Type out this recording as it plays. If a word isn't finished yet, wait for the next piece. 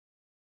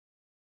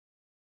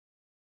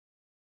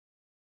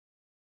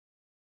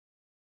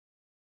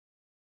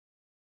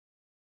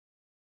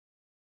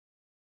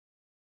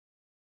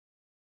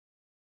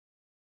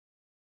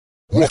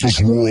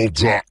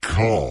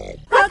ruckasworld.com.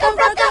 Rucka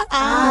Rucka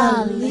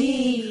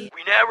Ali.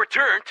 We now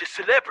return to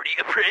Celebrity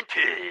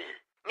Apprentice.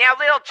 Now,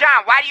 Lil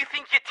Jon, why do you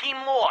think your team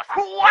lost?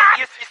 What?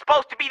 You're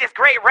supposed to be this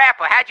great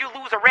rapper. How'd you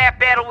lose a rap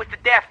battle with the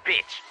deaf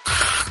bitch?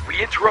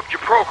 We interrupt your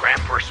program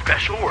for a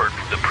special word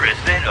from the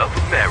President of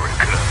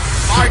America.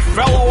 My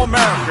fellow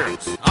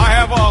Americans, I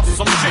have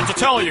some shit to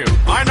tell you.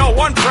 I know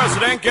one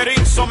president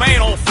getting some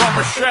anal from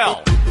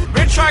Michelle.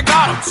 Bitch, I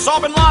got him. Saw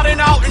Bin Laden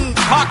out in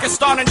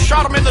Pakistan and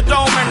shot him in the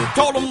dome and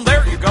told him,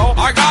 there you go.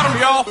 I got him,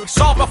 yo. We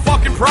solved the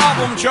fucking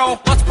problem, Joe.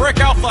 Let's break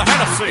out the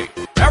Hennessy.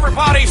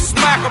 Everybody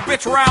smack a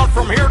bitch around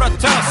from here to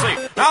Tennessee.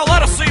 Now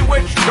let us see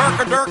which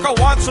Durka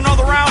wants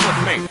another round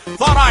with me.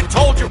 Thought I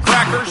told you,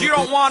 crackers, you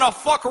don't want to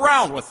fuck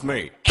around with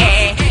me.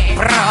 Hey,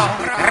 bro,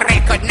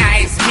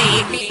 recognize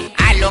me.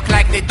 I look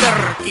like the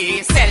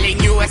turkey selling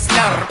you a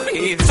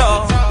Slurpee.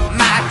 So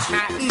much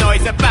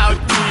noise about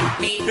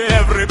me.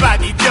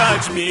 Everybody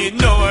judge me.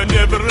 No one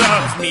ever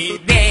loves me.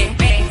 They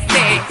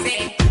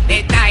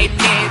died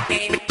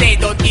me, but they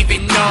don't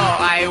even know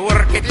I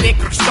work at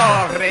liquor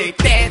store. They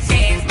test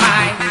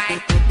my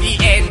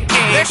DNA.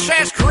 This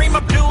says Kareem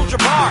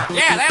Abdul-Jabbar.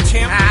 Yeah, that's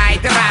him. I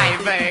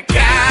drive a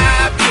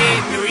cab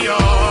in New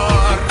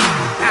York.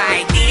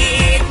 I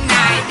did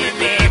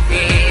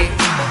 9/11.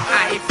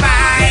 I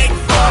fight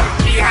for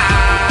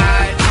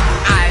jihad.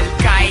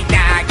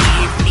 Al-Qaeda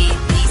give me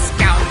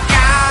discount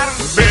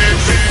cars.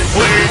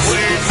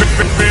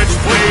 Bitch,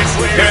 please,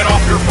 get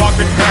off your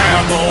fucking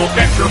camel.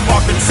 Get your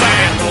fucking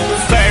sandals.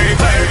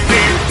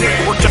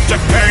 We're just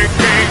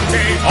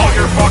taking all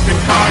your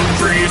fucking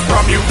countries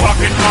from you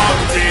fucking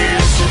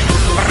monkeys.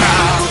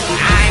 Bro,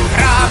 I'm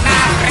from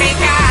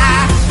Africa.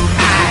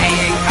 I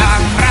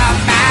come from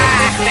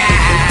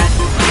Baghdad.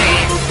 The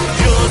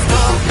Jews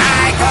took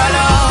my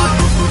cologne.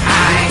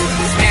 I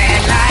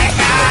smell like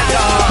a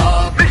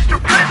dog. Mr.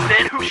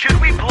 President, who should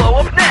we blow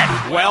up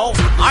next? Well,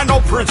 I know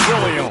Prince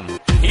William.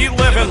 He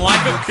living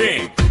like a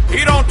king.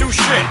 He don't do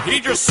shit. He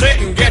just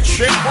sit and get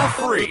shit for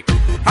free.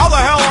 How the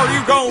hell are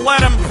you gonna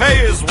let him pay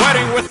his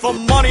wedding with the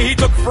money he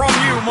took from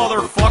you,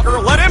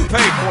 motherfucker? Let him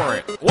pay for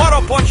it. What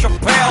a bunch of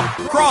pale,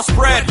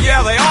 crossbred,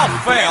 yeah, they all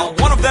fail.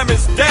 One of them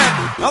is dead,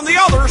 and the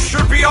others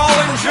should be all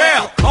in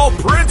jail. Oh,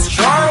 Prince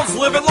Charles,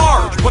 live at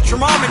large. Put your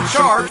mom in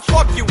charge,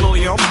 fuck you,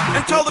 William,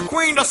 and tell the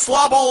Queen to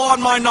slob all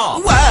on my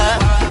knob. Whoa,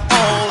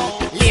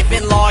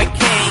 living like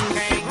king,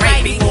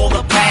 raping all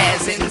the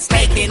peasants,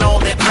 taking all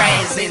their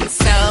presents.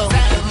 So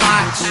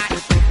much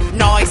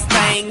nice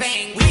things,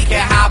 we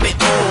can have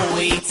it all.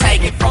 We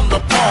take it from the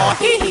poor.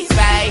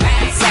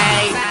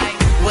 Say,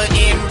 we're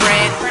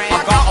inbred.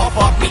 I gotta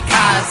fuck me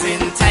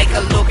cousin. Take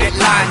a look at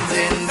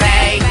London.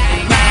 They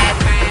mad,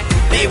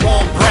 they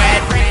want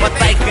bread, but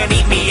they can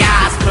eat me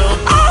ass, but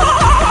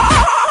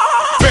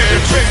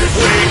Bitch,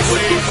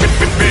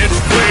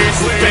 please,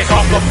 take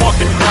off the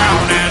fucking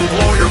crown and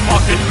blow your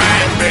fucking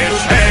man,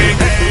 bitch. Hey,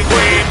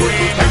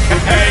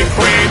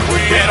 queen,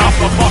 get off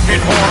the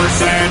fucking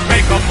horse and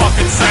make a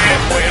fucking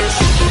sandwich.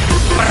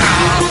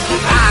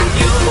 fuck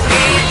you,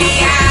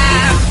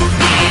 William,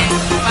 and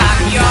fuck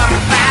your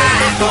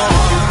battle.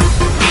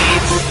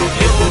 Bitch,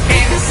 you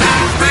can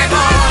suck my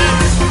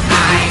balls. I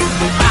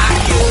fuck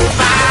you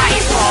by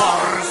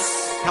force.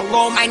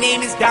 Hello, my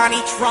name is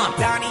Donnie Trump.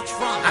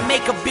 I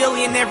make $1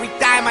 billion every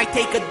time I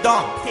take a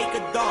dump.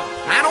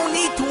 I don't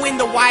need to win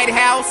the White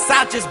House,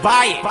 I'll just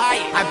buy it.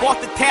 I bought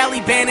the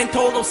Taliban and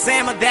told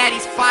Osama that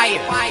he's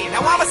fired.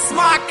 Now I'm a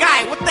smart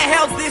guy, what the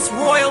hell's this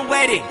royal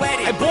wedding?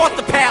 I bought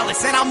the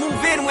palace and I'll move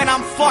in when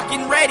I'm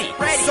fucking ready.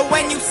 So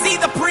when you see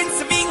the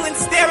Prince of England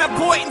stare at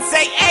boy and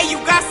say, hey, you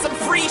got some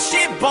free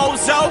shit,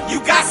 bozo.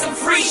 You got some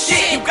free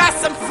shit. You got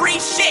some free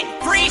shit.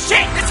 Free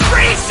shit, it's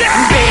free shit.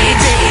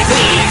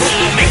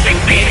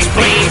 Bitch,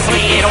 please,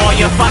 get all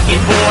your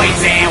fucking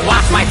boys and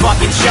watch my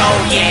fucking show.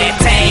 Yeah,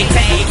 take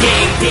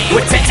king,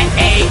 we're taking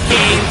king,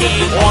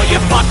 all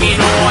your fucking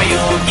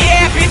oil.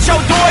 Yeah, bitch,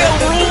 O'Doyle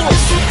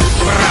rules.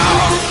 Bro,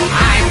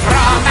 I'm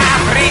from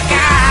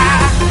Africa.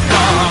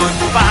 Don't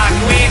fuck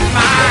with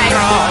my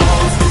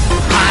rolls.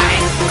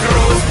 My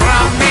crew's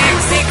from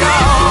Mexico.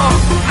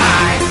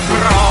 I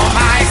throw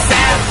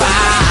myself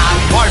out.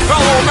 My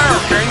fellow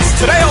Americans,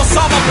 today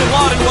Osama Bin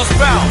Laden was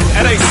found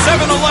at a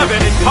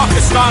 7-Eleven in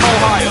Pakistan,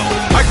 Ohio.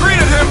 I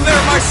greeted him there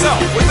myself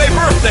with a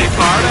birthday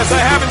card as I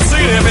haven't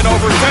seen him in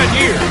over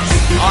 10 years.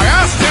 I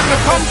asked him to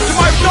come to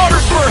my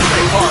daughter's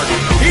birthday party.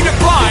 He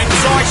declined,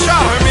 so I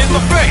shot him in the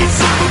face.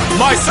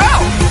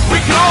 Myself, we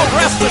can all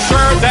rest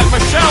assured that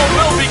Michelle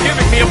will be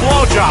giving me a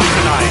blowjob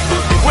tonight.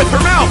 With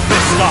her mouth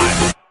this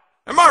time.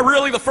 Am I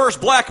really the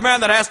first black man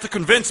that has to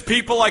convince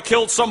people I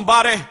killed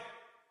somebody?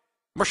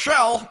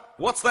 Michelle,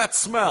 what's that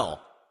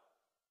smell?